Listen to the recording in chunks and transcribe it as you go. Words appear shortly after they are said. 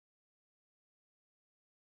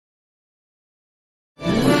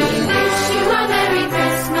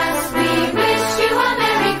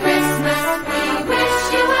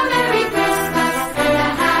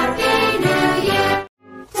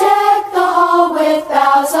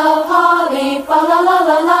boughs of holly, fa la la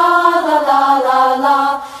la la la la la la.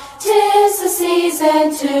 'Tis the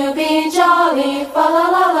season to be jolly, fa la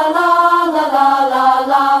la la la la la la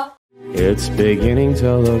la. It's beginning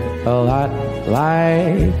to look a lot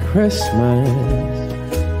like Christmas.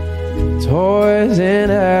 Toys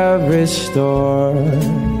in every store,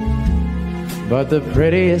 but the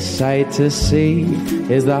prettiest sight to see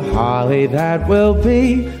is the holly that will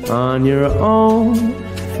be on your own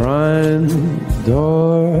front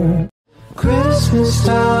door. Christmas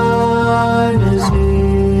time is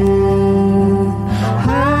near,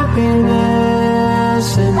 happiness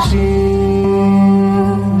and cheer,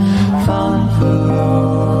 fun for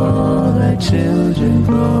all the children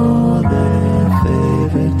for their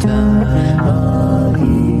favorite time of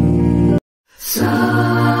year.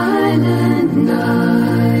 Silent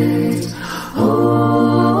night,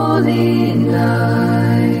 holy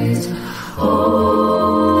night,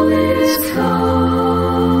 all is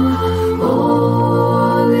calm,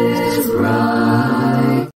 all is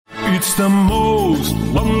bright. It's the most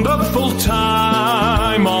wonderful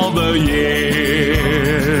time of the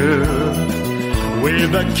year,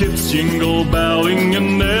 with the kids jingle belling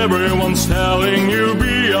and everyone's telling you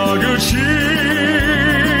be of good cheer.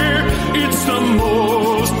 It's the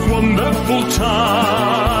most wonderful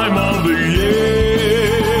time of the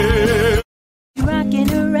year.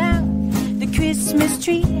 Rocking around the Christmas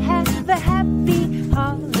tree, have a happy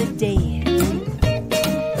holiday.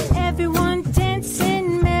 Everyone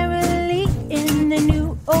dancing merrily in the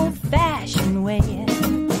new old-fashioned way.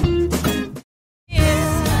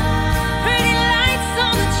 Pretty lights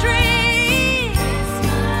on the tree,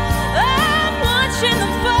 I'm watching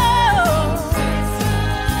them fall.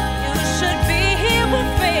 You should be here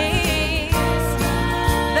with me,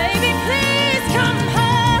 baby, please come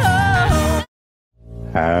home.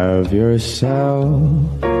 Have yourself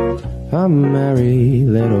a merry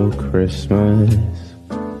little Christmas.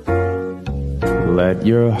 Let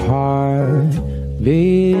your heart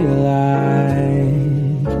be light.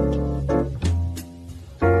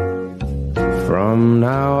 From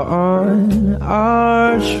now on,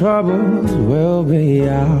 our troubles will be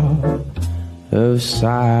out of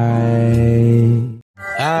sight.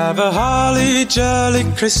 Have a holly jolly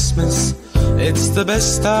Christmas, it's the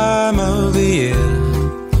best time of the year.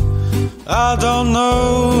 I don't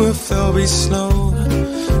know if there'll be snow,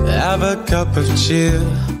 have a cup of cheer.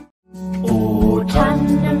 O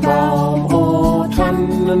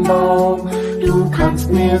Tannenbaum, du kannst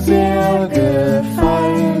mir sehr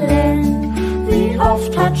gefallen. Wie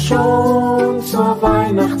oft hat schon zur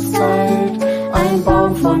Weihnachtszeit ein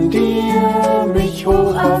Baum von dir mich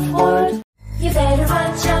hoch erfreut. You better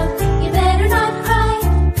watch out, you better not cry,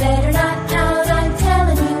 better not pout, I'm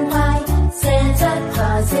telling you why. Santa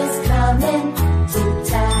Claus is coming to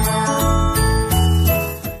town.